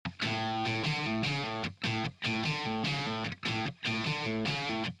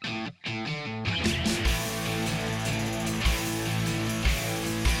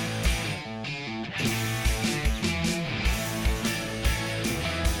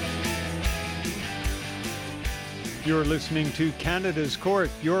You're listening to Canada's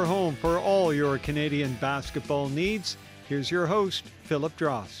Court, your home for all your Canadian basketball needs. Here's your host, Philip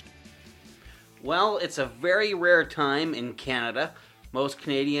Drost. Well, it's a very rare time in Canada. Most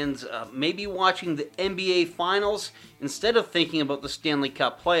Canadians may be watching the NBA Finals instead of thinking about the Stanley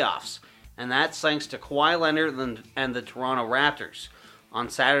Cup playoffs. And that's thanks to Kawhi Leonard and the Toronto Raptors.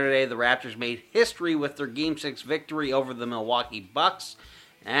 On Saturday, the Raptors made history with their Game 6 victory over the Milwaukee Bucks,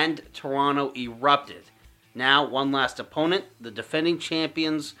 and Toronto erupted. Now, one last opponent, the defending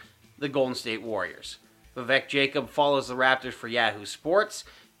champions, the Golden State Warriors. Vivek Jacob follows the Raptors for Yahoo Sports.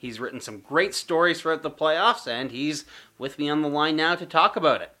 He's written some great stories throughout the playoffs, and he's with me on the line now to talk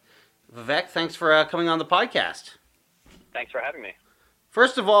about it. Vivek, thanks for coming on the podcast. Thanks for having me.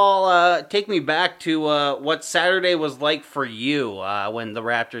 First of all, take me back to what Saturday was like for you when the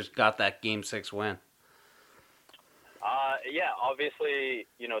Raptors got that Game 6 win. Yeah, obviously,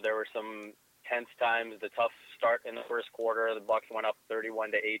 there were some tense times, the tough start in the first quarter. The Bucks went up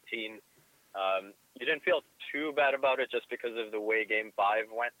 31-18. You didn't feel too bad about it just because of the way Game 5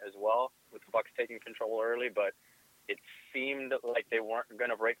 went as well, with the Bucks taking control early, but it seemed like they weren't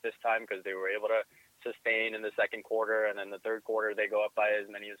going to break this time because they were able to sustain in the second quarter, and then the third quarter they go up by as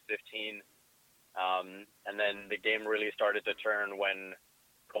many as 15. And then the game really started to turn when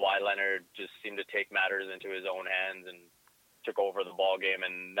Kawhi Leonard just seemed to take matters into his own hands and took over the ball game,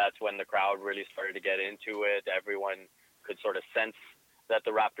 and that's when the crowd really started to get into it. Everyone could sort of sense that the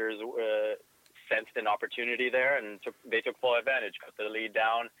Raptors sensed an opportunity there, and they took full advantage, cut the lead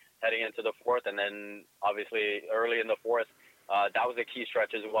down heading into the fourth, and then obviously early in the fourth, that was a key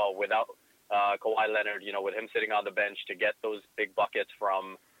stretch as well. Without Kawhi Leonard, with him sitting on the bench to get those big buckets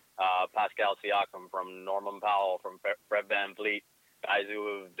from Pascal Siakam, from Norman Powell, from Fred VanVleet, guys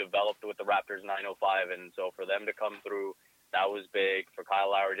who have developed with the Raptors 905, and so for them to come through, that was big. For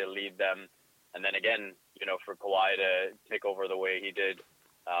Kyle Lowry to lead them, and then again, for Kawhi to take over the way he did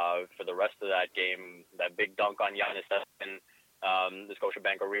for the rest of that game, that big dunk on Giannis and the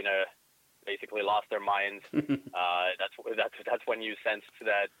Scotiabank Arena basically lost their minds. That's when you sensed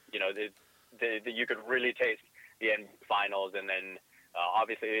that you could really taste the NBA Finals, and then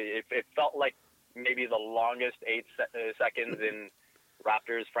obviously it felt like maybe the longest 8 seconds in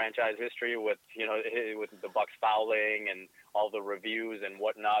Raptors franchise history with the Bucks fouling and all the reviews and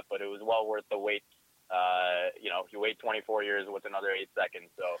whatnot, but it was well worth the wait. You wait 24 years, what's another 8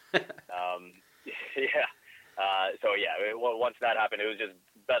 seconds? So, once that happened, it was just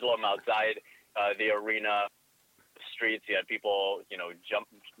bedlam outside the arena, streets. You had people,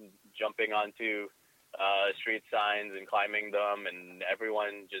 jumping onto street signs and climbing them, and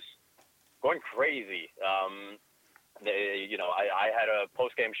everyone just going crazy. I had a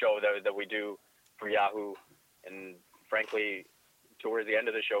post-game show that we do for Yahoo, and frankly, towards the end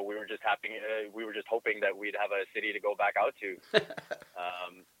of the show, we were just hoping that we'd have a city to go back out to.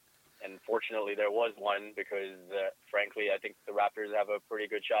 And fortunately, there was one because, frankly, I think the Raptors have a pretty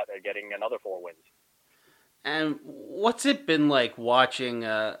good shot at getting another 4 wins. And what's it been like watching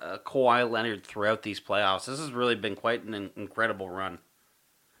Kawhi Leonard throughout these playoffs? This has really been quite an incredible run.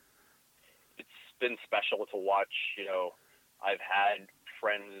 It's been special to watch. I've had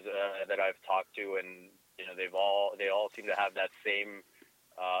friends that I've talked to, and they all seem to have that same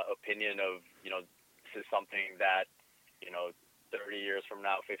opinion of this is something that 30 years from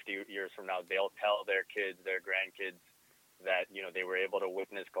now, 50 years from now, they'll tell their kids, their grandkids that they were able to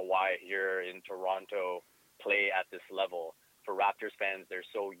witness Kawhi here in Toronto play at this level. For Raptors fans, they're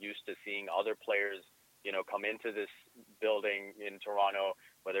so used to seeing other players come into this building in Toronto,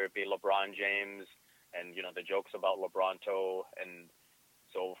 whether it be LeBron James and the jokes about LeBronto. And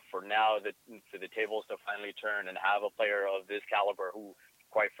so for now, for the tables to finally turn and have a player of this caliber who,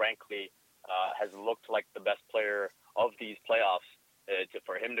 quite frankly, has looked like the best player of these playoffs,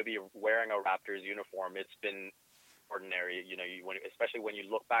 for him to be wearing a Raptors uniform, it's been ordinary. Especially when you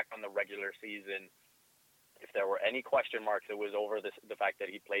look back on the regular season, if there were any question marks, it was over the fact that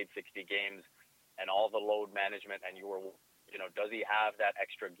he played 60 games and all the load management, and does he have that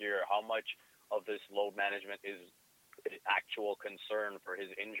extra gear? How much of this load management is actual concern for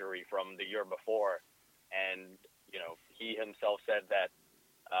his injury from the year before? And he himself said that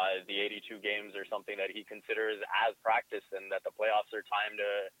the 82 games are something that he considers as practice, and that the playoffs are time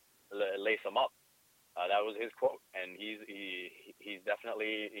to lace him up. That was his quote, and he's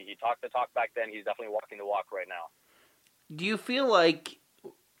definitely, he talked the talk back then. He's definitely walking the walk right now. Do you feel like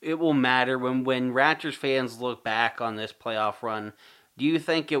it will matter when Raptors fans look back on this playoff run? Do you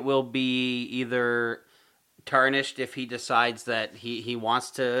think it will be either tarnished if he decides that he wants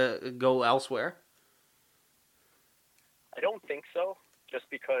to go elsewhere? I don't think so, just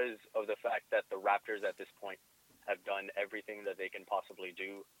because of the fact that the Raptors at this point have done everything that they can possibly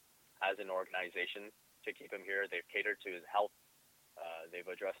do as an organization to keep him here. They've catered to his health. They've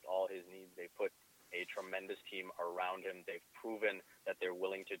addressed all his needs. They've put a tremendous team around him. They've proven that they're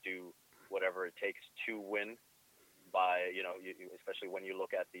willing to do whatever it takes to win by, especially when you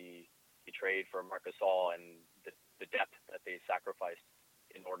look at the trade for Marc Gasol and the depth that they sacrificed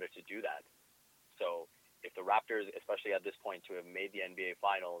in order to do that. So if the Raptors, especially at this point, to have made the NBA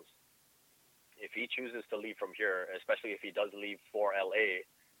Finals, if he chooses to leave from here, especially if he does leave for LA,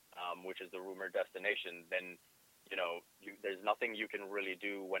 which is the rumored destination, then there's nothing you can really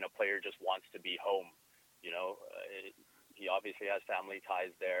do when a player just wants to be home. He obviously has family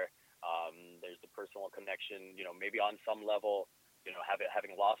ties there. There's the personal connection. Maybe on some level,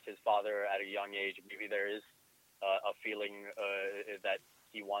 having lost his father at a young age, maybe there is a feeling that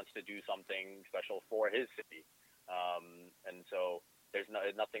he wants to do something special for his city. And so there's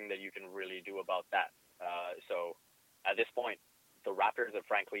nothing that you can really do about that. So at this point, the Raptors have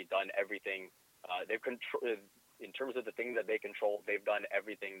frankly done everything. In terms of the things that they control, they've done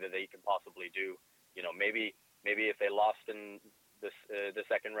everything that they can possibly do. Maybe if they lost in the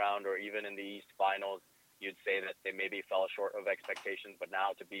second round or even in the East Finals, you'd say that they maybe fell short of expectations. But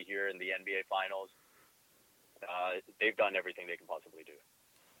now to be here in the NBA Finals, they've done everything they can possibly do.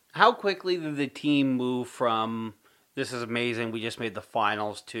 How quickly did the team move from "this is amazing, we just made the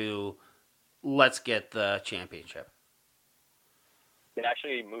finals" to "let's get the championship"? It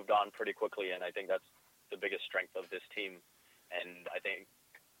actually moved on pretty quickly, and I think that's the biggest strength of this team. And I think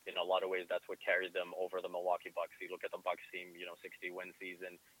in a lot of ways that's what carried them over the Milwaukee Bucks. You look at the Bucks team, 60-win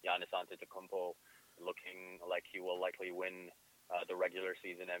season, Giannis Antetokounmpo looking like he will likely win the regular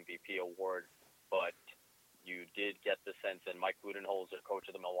season MVP award. But you did get the sense, and Mike Budenholzer, coach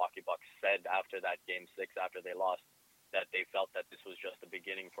of the Milwaukee Bucks, said after that Game 6, after they lost, that they felt that this was just the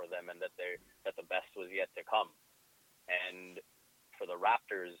beginning for them and that the best was yet to come. And for the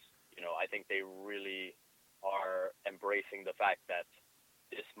Raptors, I think they really are embracing the fact that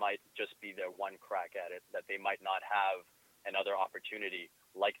this might just be their one crack at it, that they might not have another opportunity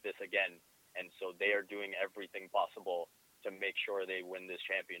like this again. And so they are doing everything possible to make sure they win this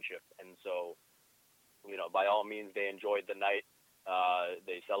championship. And so, by all means, they enjoyed the night.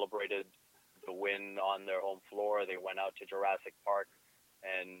 They celebrated the win on their home floor. They went out to Jurassic Park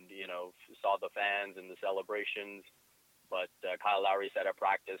and, saw the fans and the celebrations. But Kyle Lowry said at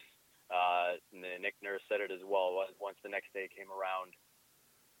practice, and Nick Nurse said it as well, once the next day came around,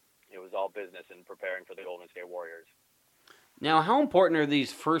 it was all business and preparing for the Golden State Warriors. Now, how important are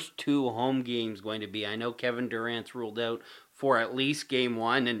these first two home games going to be? I know Kevin Durant's ruled out for at least Game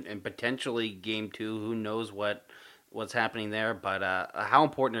 1 and potentially Game 2. Who knows what's happening there? But how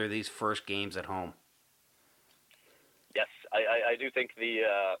important are these first games at home? Yes, I do think the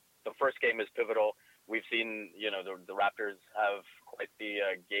first game is pivotal. We've seen, the Raptors have quite the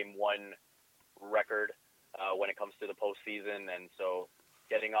Game 1 record when it comes to the postseason, and so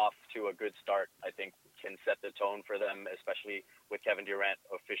getting off to a good start, I think, can set the tone for them, especially with Kevin Durant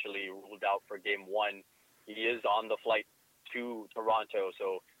officially ruled out for Game 1. He is on the flight to Toronto,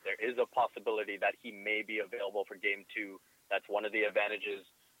 so there is a possibility that he may be available for Game 2. That's one of the advantages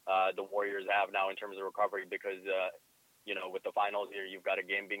the Warriors have now in terms of recovery because, with the finals here, you've got a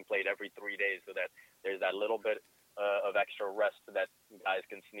game being played every 3 days, so that there's that little bit of extra rest that guys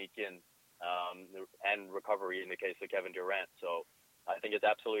can sneak in and recovery in the case of Kevin Durant. So I think it's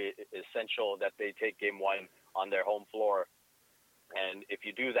absolutely essential that they take Game 1 on their home floor. And if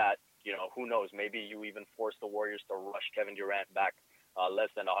you do that, who knows, maybe you even force the Warriors to rush Kevin Durant back less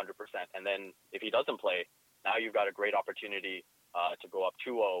than 100%. And then if he doesn't play, now you've got a great opportunity to go up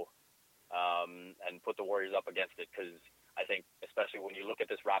 2-0 and put the Warriors up against it. Because I think, especially when you look at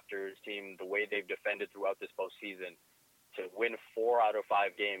this Raptors team, the way they've defended throughout this postseason, to win 4 out of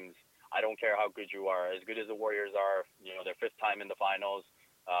 5 games, I don't care how good you are. As good as the Warriors are, their 5th time in the finals,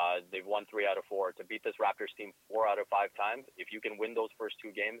 they've won 3 out of 4. To beat this Raptors team 4 out of 5 times, if you can win those first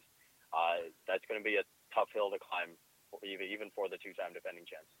 2 games, that's going to be a tough hill to climb, even for the 2-time defending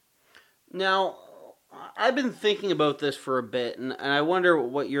champs. Now, I've been thinking about this for a bit, and I wonder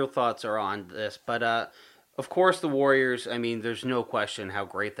what your thoughts are on this. But, of course, the Warriors, there's no question how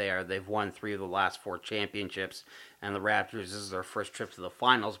great they are. They've won 3 of the last 4 championships, and the Raptors, this is their first trip to the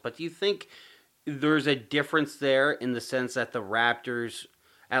finals. But do you think there's a difference there in the sense that the Raptors,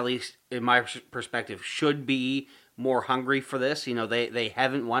 at least in my perspective, should be more hungry for this? They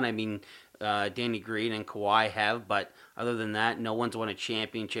haven't won. Danny Green and Kawhi have, but other than that, no one's won a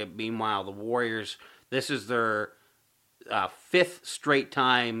championship. Meanwhile, the Warriors, this is their 5th straight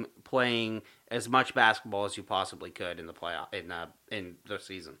time playing as much basketball as you possibly could in the playoff in the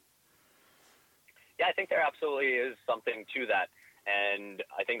season. Yeah, I think there absolutely is something to that. And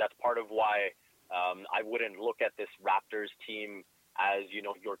I think that's part of why I wouldn't look at this Raptors team as,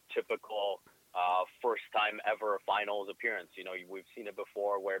 your typical first time ever finals appearance. We've seen it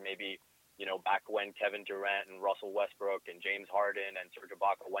before where maybe, back when Kevin Durant and Russell Westbrook and James Harden and Serge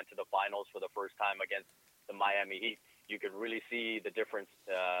Ibaka went to the finals for the first time against the Miami Heat, you could really see the difference.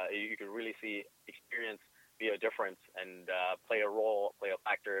 You could really see experience be a difference and play a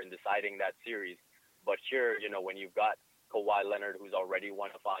factor in deciding that series. But here, when you've got Kawhi Leonard, who's already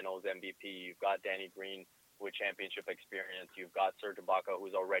won a Finals MVP, you've got Danny Green with championship experience, you've got Serge Ibaka,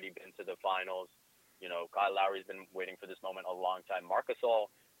 who's already been to the Finals. Kyle Lowry's been waiting for this moment a long time. Marc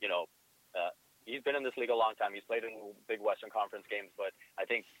Gasol, he's been in this league a long time. He's played in big Western Conference games, but I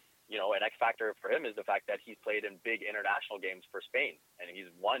think, an X factor for him is the fact that he's played in big international games for Spain, and he's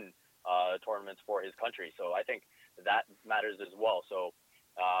won tournaments for his country. So I think that matters as well. So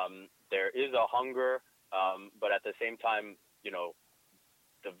there is a hunger, but at the same time,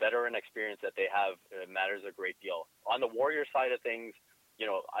 the veteran experience that they have matters a great deal. On the Warriors side of things,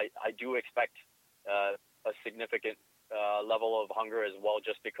 I do expect a significant level of hunger as well,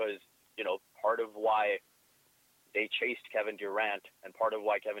 just because, part of why they chased Kevin Durant and part of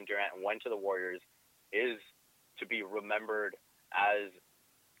why Kevin Durant went to the Warriors is to be remembered as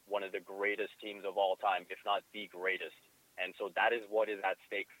one of the greatest teams of all time, if not the greatest. And so that is what is at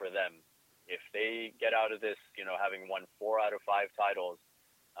stake for them. If they get out of this, having won 4 out of 5 titles,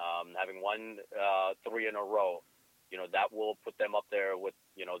 having won 3 in a row, that will put them up there with,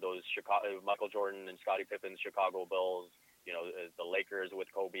 those Michael Jordan and Scottie Pippen's Chicago Bulls, the Lakers with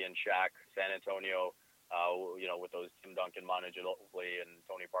Kobe and Shaq, San Antonio, with those Tim Duncan, Manu Ginobili, and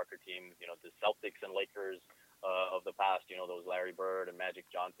Tony Parker teams, the Celtics and Lakers of the past, those Larry Bird and Magic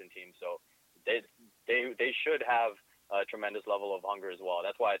Johnson teams. So they should have a tremendous level of hunger as well.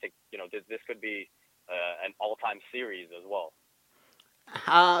 That's why I think, this could be an all-time series as well.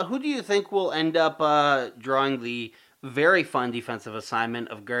 Who do you think will end up drawing the very fun defensive assignment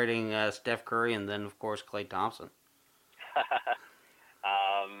of guarding Steph Curry and then, of course, Klay Thompson?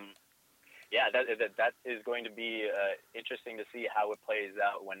 Yeah, that is going to be interesting to see how it plays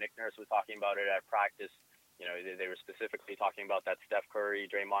out. When Nick Nurse was talking about it at practice, they were specifically talking about that Steph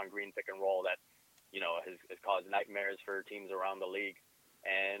Curry, Draymond Green pick and roll that, has caused nightmares for teams around the league.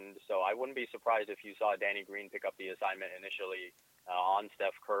 And so I wouldn't be surprised if you saw Danny Green pick up the assignment initially on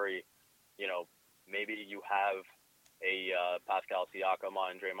Steph Curry. Maybe you have a Pascal Siakam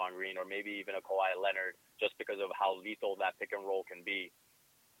on Draymond Green, or maybe even a Kawhi Leonard, just because of how lethal that pick and roll can be.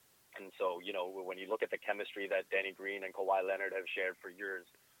 And so, when you look at the chemistry that Danny Green and Kawhi Leonard have shared for years,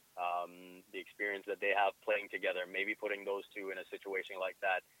 the experience that they have playing together, maybe putting those two in a situation like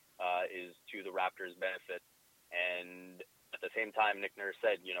that is to the Raptors' benefit. And at the same time, Nick Nurse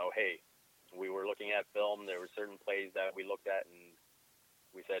said, hey, we were looking at film. There were certain plays that we looked at, and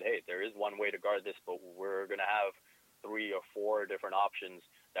we said, hey, there is one way to guard this, but we're going to have 3 or 4 different options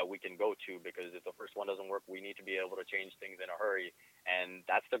that we can go to, because if the first one doesn't work, we need to be able to change things in a hurry. And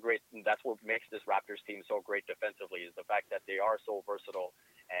that's what makes this Raptors team so great defensively, is the fact that they are so versatile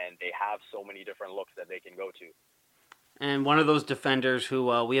and they have so many different looks that they can go to. And one of those defenders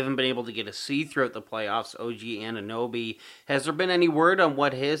who we haven't been able to get to see throughout the playoffs, OG Anunoby. Has there been any word on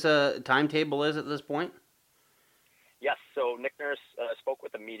what his timetable is at this point? Yes, so Nick Nurse spoke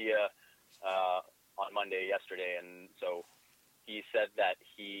with the media on Monday yesterday, and so he said that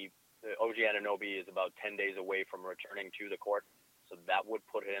OG Anunoby is about 10 days away from returning to the court, so that would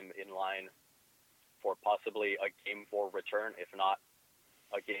put him in line for possibly a Game 4 return, if not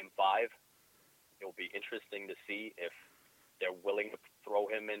a Game 5. It'll be interesting to see if they're willing to throw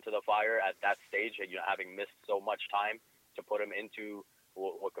him into the fire at that stage, having missed so much time, to put him into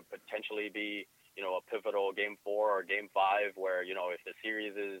what could potentially be, a pivotal Game 4 or Game 5, where, if the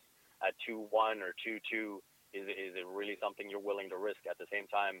series is at 2-1 or 2-2, is it really something you're willing to risk? At the same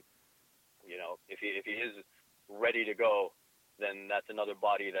time, if he is ready to go, then that's another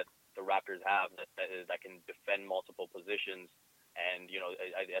body that the Raptors have that can defend multiple positions. And,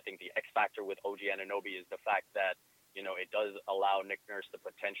 I think the X factor with OG Anunoby is the fact that, it does allow Nick Nurse to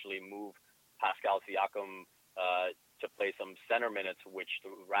potentially move Pascal Siakam to play some center minutes, which the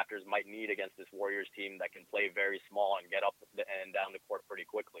Raptors might need against this Warriors team that can play very small and get up and down the court pretty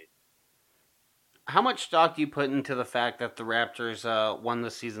quickly. How much stock do you put into the fact that the Raptors won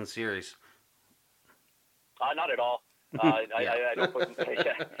the season series? Not at all. I don't put.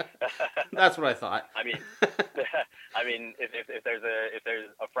 That's what I thought. I mean, if there's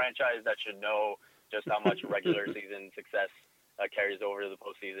a franchise that should know just how much regular season success carries over to the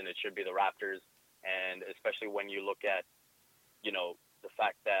postseason, it should be the Raptors. And especially when you look at, the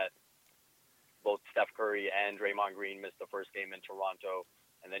fact that both Steph Curry and Draymond Green missed the first game in Toronto,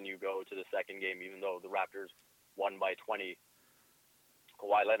 and then you go to the second game, even though the Raptors won by 20,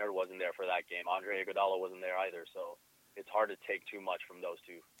 Kawhi Leonard wasn't there for that game. Andre Iguodala wasn't there either, so it's hard to take too much from those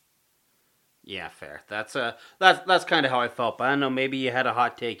two. Yeah, fair. That's kind of how I felt, but I don't know, maybe you had a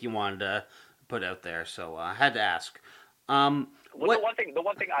hot take you wanted to put out there, so I had to ask. The one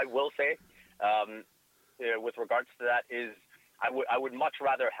thing I will say, with regards to that is, I would much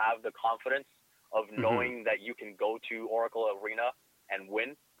rather have the confidence of knowing that you can go to Oracle Arena and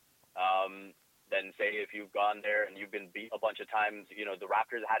win, than say if you've gone there and you've been beat a bunch of times. You know, the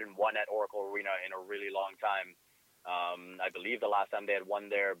Raptors hadn't won at Oracle Arena in a really long time. I believe the last time they had won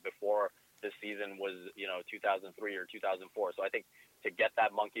there before this season was, 2003 or 2004. So I think to get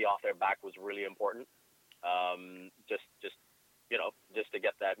that monkey off their back was really important. Just to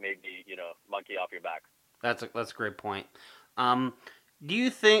get that maybe, monkey off your back. That's a great point. What do you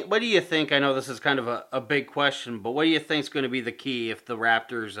think, I know this is kind of a big question, but what do you think is going to be the key if the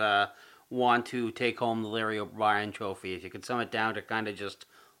Raptors want to take home the Larry O'Brien trophy? If you could sum it down to kind of just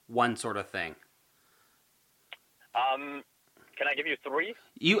one sort of thing. Can I give you three?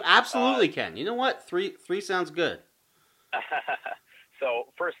 You absolutely can. You know what? Three sounds good.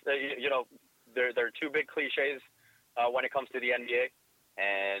 So first, there are two big cliches when it comes to the NBA,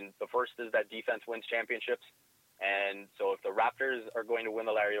 and the first is that defense wins championships. And so if the Raptors are going to win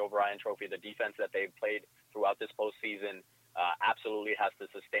the Larry O'Brien trophy, the defense that they've played throughout this postseason absolutely has to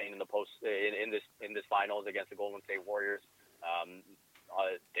sustain in this finals against the Golden State Warriors.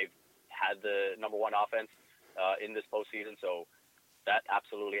 They've had the number one offense in this postseason, so that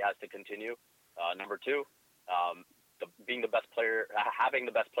absolutely has to continue. Number two, being the best player, having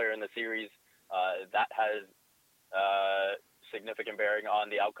the best player in the series, that has significant bearing on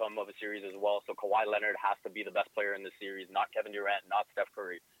the outcome of a series as well. So Kawhi Leonard has to be the best player in the series, not Kevin Durant, not Steph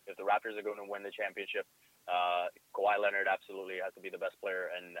Curry. If the Raptors are going to win the championship, Kawhi Leonard absolutely has to be the best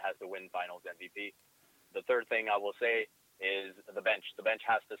player and has to win Finals MVP. The third thing I will say is the bench. The bench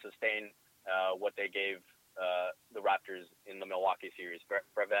has to sustain what they gave the Raptors in the Milwaukee series. Fred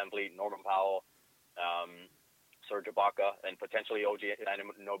VanVleet, Norman Powell, Serge Ibaka, and potentially OG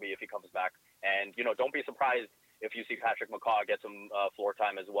Anunoby if he comes back. And, don't be surprised if you see Patrick McCaw get some floor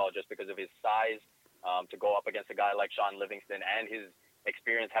time as well, just because of his size, to go up against a guy like Sean Livingston and his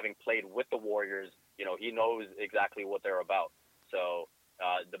experience having played with the Warriors. He knows exactly what they're about. So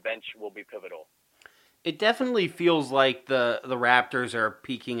the bench will be pivotal. It definitely feels like the Raptors are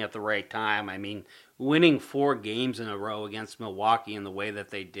peaking at the right time. I mean, winning 4 games in a row against Milwaukee in the way that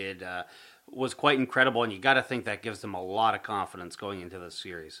they did was quite incredible, and you got to think that gives them a lot of confidence going into this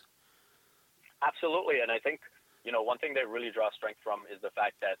series. Absolutely, and I think, one thing they really draw strength from is the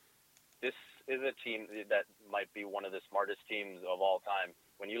fact that this is a team that might be one of the smartest teams of all time.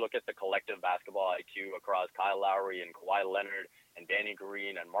 When you look at the collective basketball IQ across Kyle Lowry and Kawhi Leonard and Danny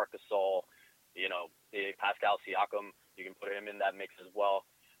Green and Marc Gasol, Pascal Siakam, you can put him in that mix as well.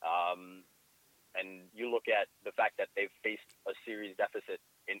 And you look at the fact that they've faced a series deficit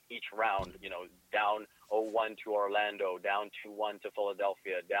in each round, down 0-1 to Orlando, down 2-1 to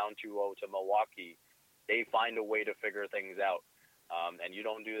Philadelphia, down 2-0 to Milwaukee. They find a way to figure things out. And you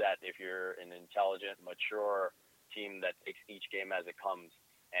don't do that if you're an intelligent, mature team that takes each game as it comes.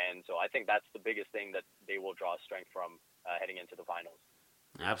 And so I think that's the biggest thing that they will draw strength from heading into the finals.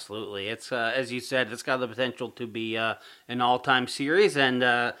 Absolutely. It's, as you said, it's got the potential to be an all-time series, and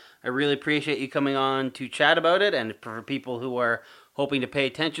I really appreciate you coming on to chat about it. And for people who are hoping to pay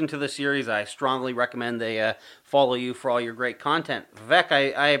attention to the series, I strongly recommend they follow you for all your great content. Vivek,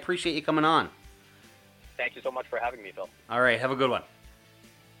 I appreciate you coming on. Thank you so much for having me, Phil. All right, have a good one.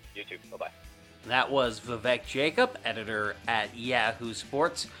 You too. Bye-bye. That was Vivek Jacob, editor at Yahoo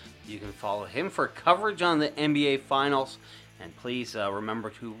Sports. You can follow him for coverage on the NBA Finals. And please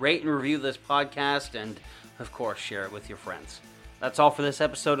remember to rate and review this podcast and, of course, share it with your friends. That's all for this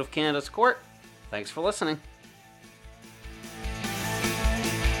episode of Canada's Court. Thanks for listening.